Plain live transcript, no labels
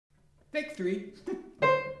Take three.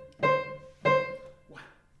 One,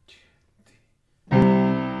 two, three.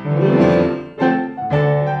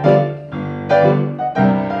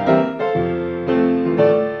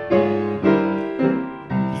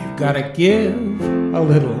 You gotta give a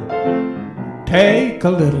little, take a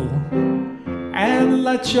little, and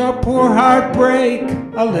let your poor heart break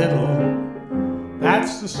a little.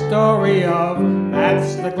 That's the story of,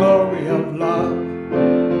 that's the glory of love.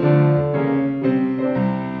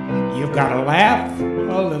 You've gotta laugh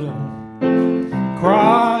a little,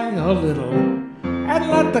 cry a little, and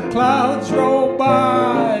let the clouds roll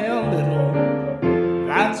by a little.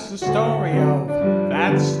 That's the story of,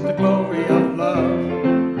 that's the glory of love.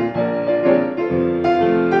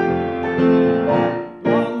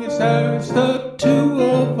 Long as there's the two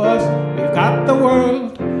of us, we've got the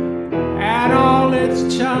world and all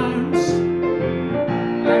its charms.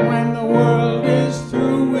 And when the world is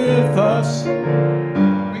through with us,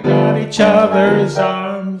 we got each other's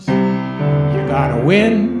arms. You gotta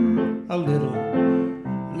win a little,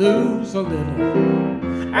 lose a little,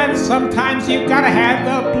 and sometimes you gotta have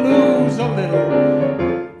the blues a little.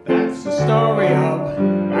 That's the story of,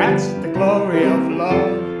 that's the glory of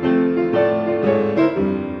love.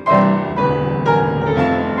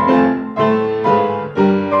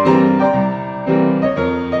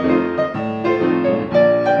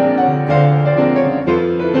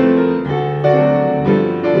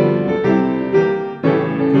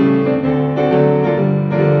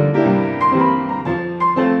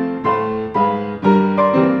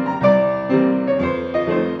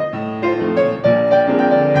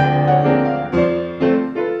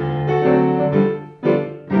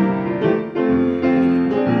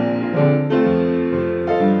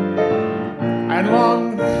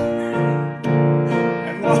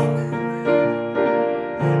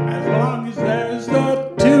 As long as there's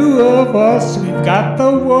the two of us, we've got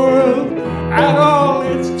the world and all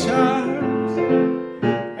its charms.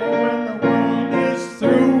 And when the world is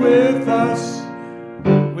through with us,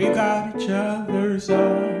 we got each other's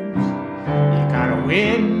arms. You gotta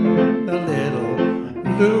win a little,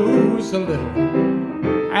 lose a little,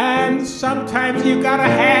 and sometimes you gotta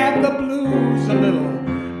have the blues a little.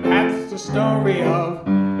 That's the story of,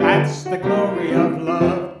 that's the glory of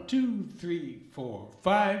love. 2, 3, 4,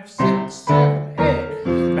 5, 6, 7,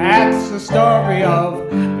 8. That's the story of,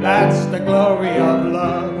 that's the glory of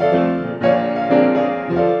love.